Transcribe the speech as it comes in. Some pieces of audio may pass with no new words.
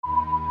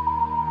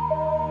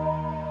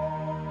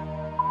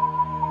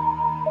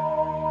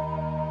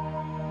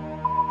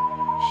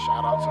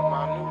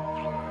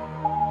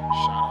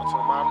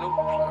new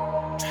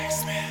plug. Shout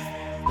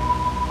out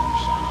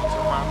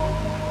to my new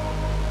plug.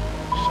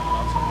 Shout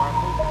out to my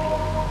new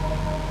plug.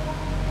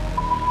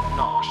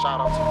 No, shout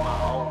out to my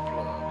old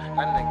plug.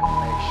 That nigga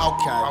made shit.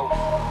 Okay.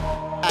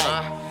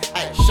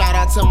 Hey, shout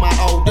out to my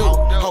old dude.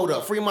 Hold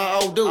up, free my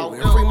old dude.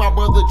 And free my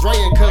brother Dre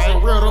and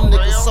cousin Real. Them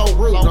niggas so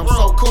rude, I'm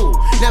so cool.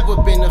 Never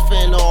been a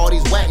fan of all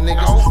these whack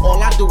niggas.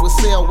 All I do is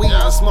sell weed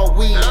and smoke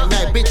weed and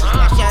that bitches.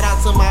 Now shout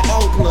out to my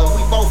old plug.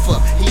 We both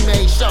up, he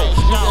made show.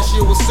 That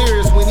shit was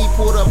serious when he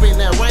pulled up in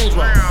that Range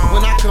Rover.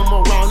 When I come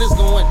around, it's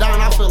going down,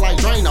 I feel like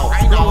Drano.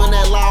 Blowing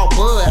that loud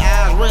bud,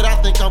 eyes red, I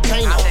think I'm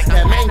Kano.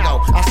 That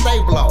mango, I stay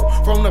blow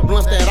from the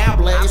blunts that I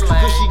blaze.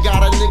 Cause she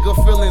got a nigga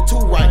feeling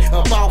too right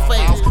about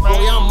face.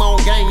 Boy, I'm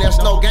on game, that's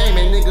no game,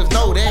 and niggas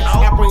know that.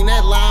 I bring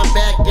that line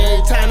back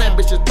every time, that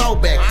bitch a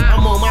throwback.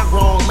 I'm on my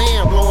grown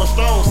man, blowing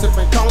strong,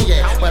 sipping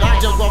cognac. But I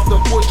jump off the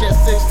porch at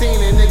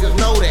 16 and niggas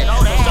know that.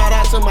 So shout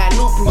out to my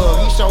new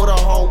plug, he showed a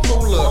whole true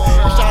love.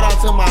 And shout out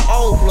to my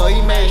old plug,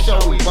 he made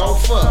sure we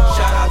both fuck.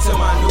 Shout out to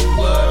my new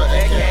plug,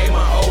 aka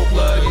my old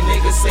plug. Your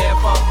niggas said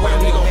fuck with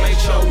him, we gon' make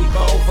sure we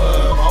both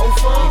up.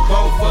 We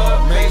both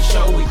up, make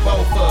sure we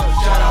both up.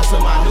 Shout out to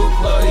my new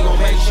plug, he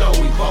gon' make sure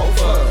we both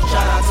up.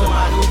 Shout out to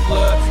my new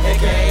plug,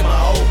 aka my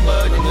old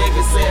plug. The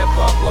niggas said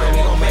fuck with him,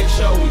 he gon' make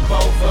sure we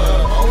both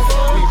up.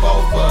 We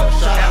both up.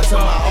 Shout out to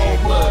my old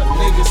plug. The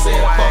niggas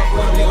said fuck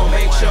with him, he gon'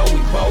 make sure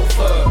we both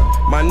up.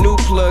 My new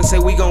plug say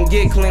we gon'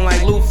 get clean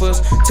like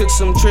loofahs. Took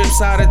some trips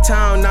out of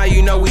town, now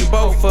you know we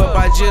both up.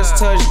 I just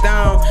touched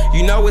down,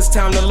 you know it's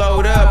time to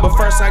load up. But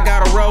first I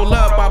gotta roll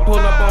up, I pull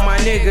up on my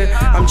nigga.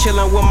 I'm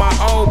chillin' with my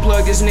old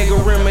plug, this nigga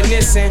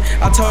reminiscing.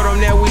 I told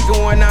him that we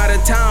going out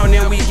of town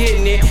and we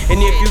getting it. And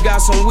if you got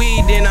some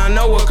weed, then I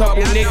know a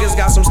couple niggas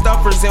got some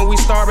stuffers and we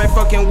starving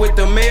fucking with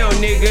the mail,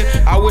 nigga.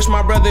 I wish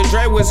my brother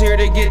Dre was here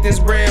to get this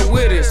bread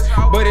with us.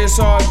 But it's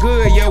all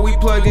good, yeah, we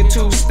plugged in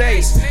 2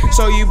 states.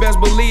 So you best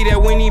believe that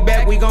when he back,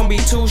 we gon' be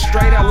 2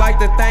 straight. I like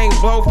to thank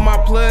both my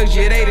plugs,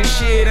 yeah, they the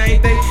shit,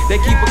 ain't they? They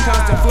keep a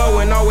constant flow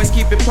and always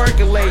keep it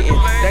percolating.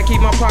 That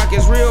keep my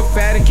pockets real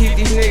fat and keep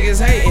these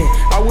niggas hating.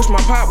 I wish my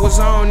pop was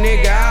on,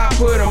 nigga, I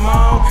put him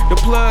on. The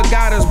plug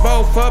got us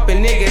both up and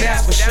nigga,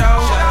 that's for sure.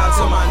 Shout out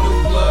to my new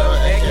plug,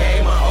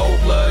 aka my old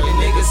plug. The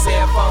nigga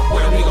said fuck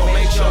with him, we gon'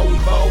 make sure we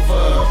both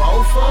up.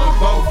 We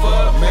both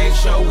up, make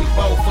sure we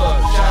both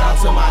up. Shout out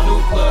to my new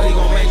plug, he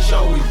gon' make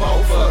sure we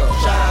both up.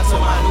 Shout out to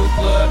my new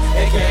plug,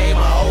 aka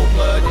my old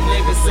plug. The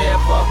nigga said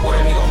fuck with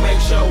him, he gon'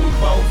 make sure we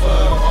both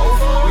up.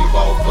 We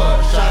both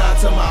up. Shout out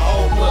to my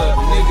old plug.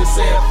 The nigga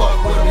said fuck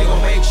with him, he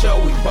gon' make sure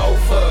we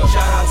both up.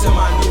 Shout out to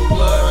my new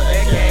plug,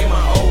 aka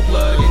my old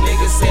plug. The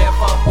nigga said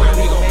fuck with him,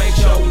 he gon' make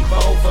sure we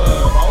both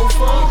up.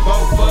 We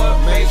both up,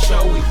 make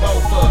sure we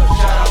both up.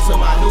 Shout out to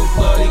my new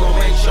plug, he gon'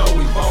 make sure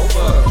we both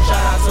up.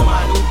 Shout out to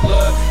my new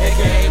plug,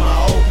 aka my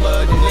old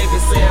plug. The nigga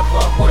said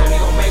fuck with him, he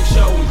gon' make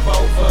sure we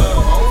both up.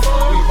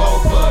 We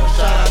both up.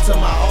 Shout out to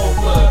my old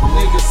plug. The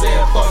nigga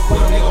said fuck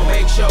with him, he gon'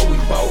 make sure we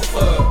both up.